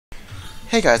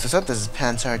Hey guys, what's up? This is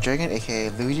Panzer Dragon, aka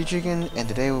Luigi Dragon, and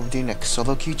today we'll be doing a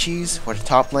solo queue cheese where the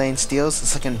top lane steals the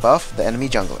second buff, the enemy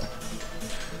jungler.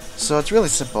 So it's really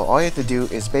simple. All you have to do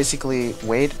is basically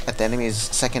wait at the enemy's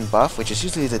second buff, which is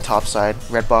usually the top side,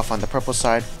 red buff on the purple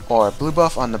side, or blue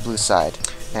buff on the blue side.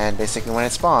 And basically when it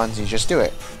spawns, you just do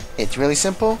it. It's really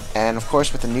simple, and of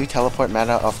course with the new teleport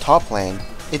meta of top lane,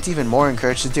 it's even more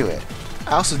encouraged to do it.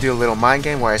 I also do a little mind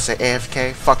game where I say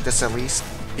AFK, fuck this at least.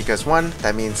 Because 1,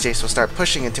 that means Jace will start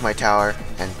pushing into my tower,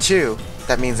 and 2,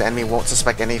 that means the enemy won't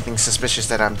suspect anything suspicious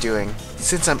that I'm doing,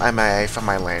 since I'm MIA from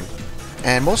my lane.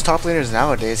 And most top laners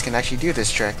nowadays can actually do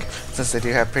this trick, since they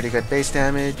do have pretty good base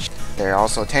damage, they're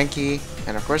also tanky,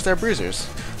 and of course they're bruisers.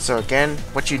 So again,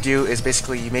 what you do is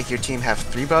basically you make your team have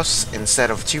 3 buffs instead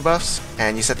of 2 buffs,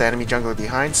 and you set the enemy jungler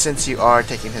behind since you are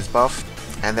taking his buff,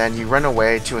 and then you run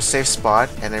away to a safe spot,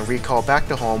 and then recall back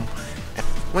to home.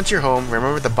 Once you're home,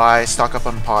 remember to buy, stock up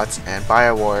on pots, and buy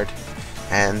a ward.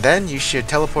 And then you should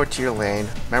teleport to your lane.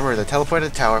 Remember to teleport to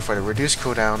the tower for the reduced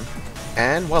cooldown.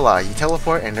 And voila, you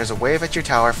teleport and there's a wave at your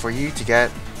tower for you to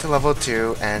get to level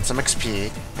 2 and some XP.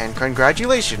 And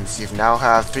congratulations, you now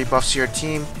have 3 buffs to your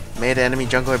team, made the enemy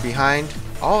jungler behind,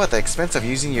 all at the expense of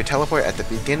using your teleport at the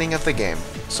beginning of the game.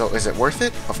 So is it worth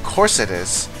it? Of course it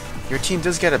is. Your team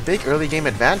does get a big early game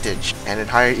advantage, and in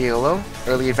higher ELO,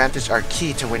 early advantage are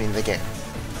key to winning the game.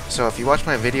 So if you watched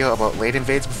my video about late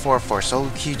invades before for solo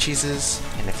queue cheeses,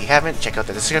 and if you haven't, check out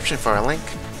the description for a link.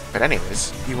 But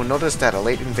anyways, you will notice that a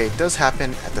late invade does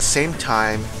happen at the same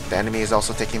time the enemy is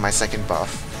also taking my second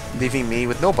buff, leaving me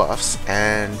with no buffs,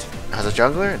 and as a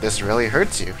jungler, this really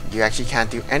hurts you. You actually can't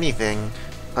do anything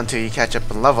until you catch up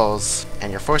in levels,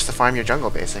 and you're forced to farm your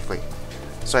jungle basically.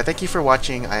 So I thank you for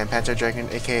watching. I am Panzer Dragon,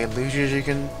 aka Luigi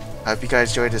Dragon. I hope you guys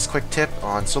enjoyed this quick tip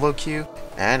on solo queue,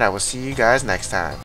 and I will see you guys next time.